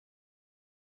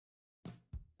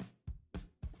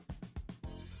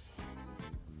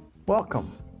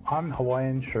Welcome, I'm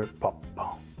Hawaiian Shirt Pup.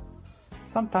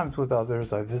 Sometimes with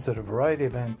others I visit a variety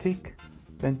of antique,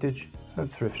 vintage, and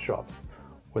thrift shops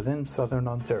within southern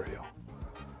Ontario.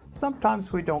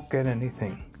 Sometimes we don't get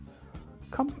anything.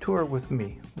 Come tour with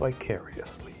me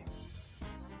vicariously.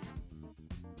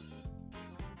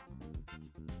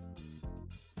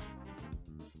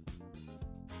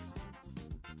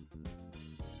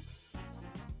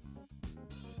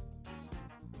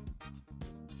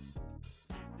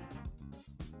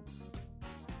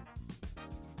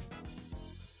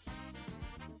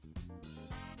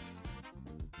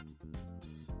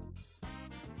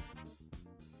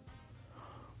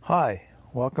 Hi,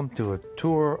 welcome to a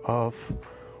tour of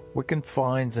Wicked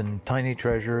Finds and Tiny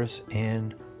Treasures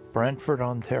in Brantford,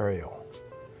 Ontario.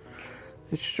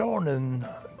 It's shown in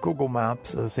Google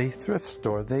Maps as a thrift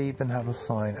store. They even have a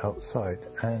sign outside,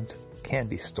 and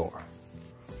candy store.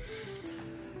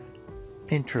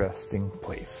 Interesting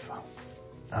place.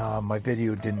 My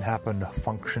video didn't happen to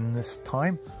function this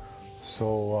time,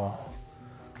 so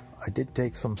I did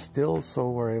take some stills, so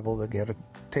we're able to get a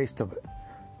taste of it.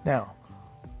 Now,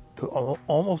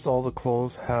 almost all the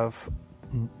clothes have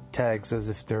tags as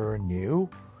if they're new.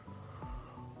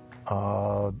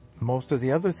 Most of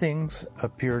the other things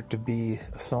appear to be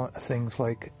things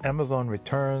like Amazon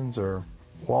returns or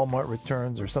Walmart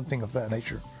returns or something of that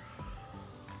nature.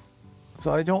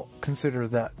 So I don't consider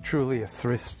that truly a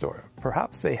thrift store.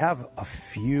 Perhaps they have a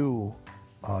few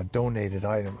donated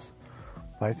items,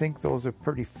 but I think those are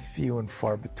pretty few and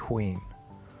far between.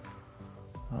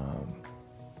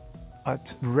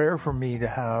 It's rare for me to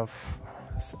have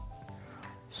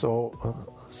so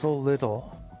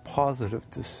little positive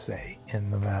to say in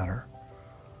the matter.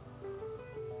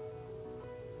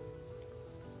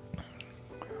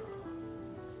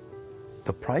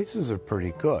 The prices are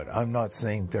pretty good. I'm not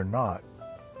saying they're not,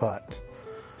 but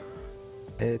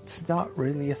it's not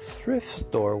really a thrift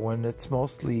store when it's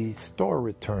mostly store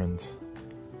returns,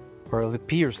 or it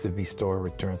appears to be store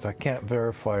returns. I can't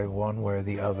verify one way or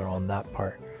the other on that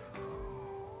part.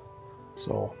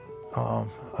 So,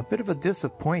 a bit of a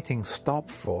disappointing stop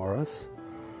for us.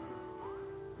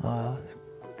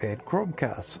 They had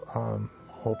Chromecasts.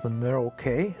 Hoping they're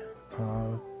okay.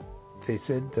 They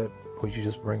said that we should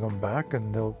just bring them back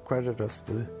and they'll credit us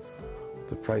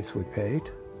the price we paid.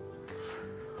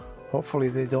 Hopefully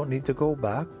they don't need to go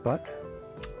back, but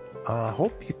I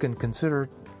hope you can consider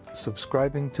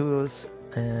subscribing to us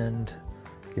and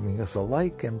giving us a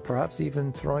like and perhaps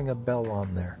even throwing a bell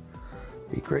on there.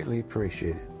 Be greatly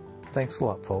appreciated. Thanks a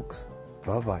lot, folks.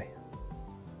 Bye-bye.